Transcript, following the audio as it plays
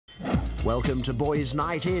Welcome to Boys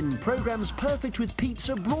Night In. Programmes perfect with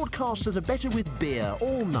pizza, broadcast that are better with beer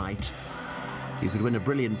all night. You could win a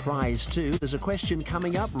brilliant prize too. There's a question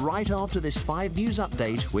coming up right after this 5 News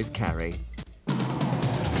update with Carrie.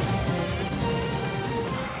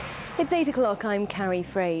 It's 8 o'clock, I'm Carrie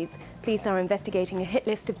Fraze. Police are investigating a hit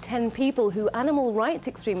list of 10 people who animal rights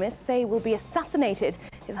extremists say will be assassinated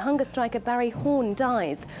if hunger striker Barry Horne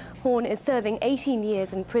dies. Horne is serving 18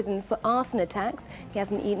 years in prison for arson attacks. He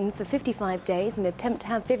hasn't eaten for 55 days in an attempt to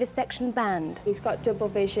have vivisection banned. He's got double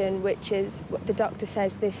vision, which is what the doctor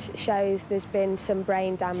says this shows there's been some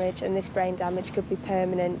brain damage, and this brain damage could be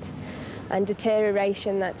permanent. And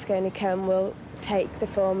deterioration that's going to come will take the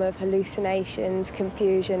form of hallucinations,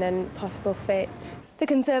 confusion and possible fits. The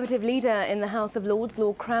Conservative leader in the House of Lords,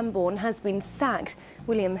 Lord Cranborne, has been sacked.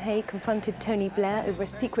 William Hague confronted Tony Blair over a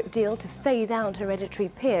secret deal to phase out hereditary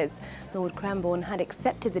peers. Lord Cranborne had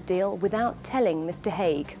accepted the deal without telling Mr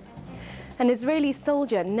Hague. An Israeli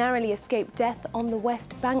soldier narrowly escaped death on the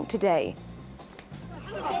West Bank today.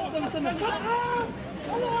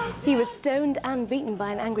 He was stoned and beaten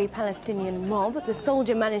by an angry Palestinian mob. The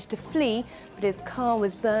soldier managed to flee, but his car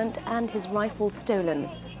was burnt and his rifle stolen.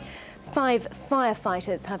 5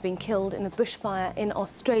 firefighters have been killed in a bushfire in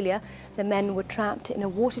Australia. The men were trapped in a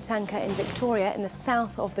water tanker in Victoria in the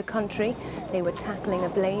south of the country. They were tackling a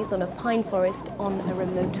blaze on a pine forest on a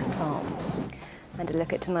remote farm. And a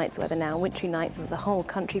look at tonight's weather now. Wintry nights over the whole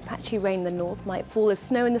country. Patchy rain in the north, might fall as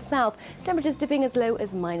snow in the south. Temperatures dipping as low as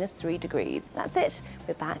 -3 degrees. That's it.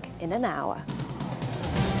 We're back in an hour.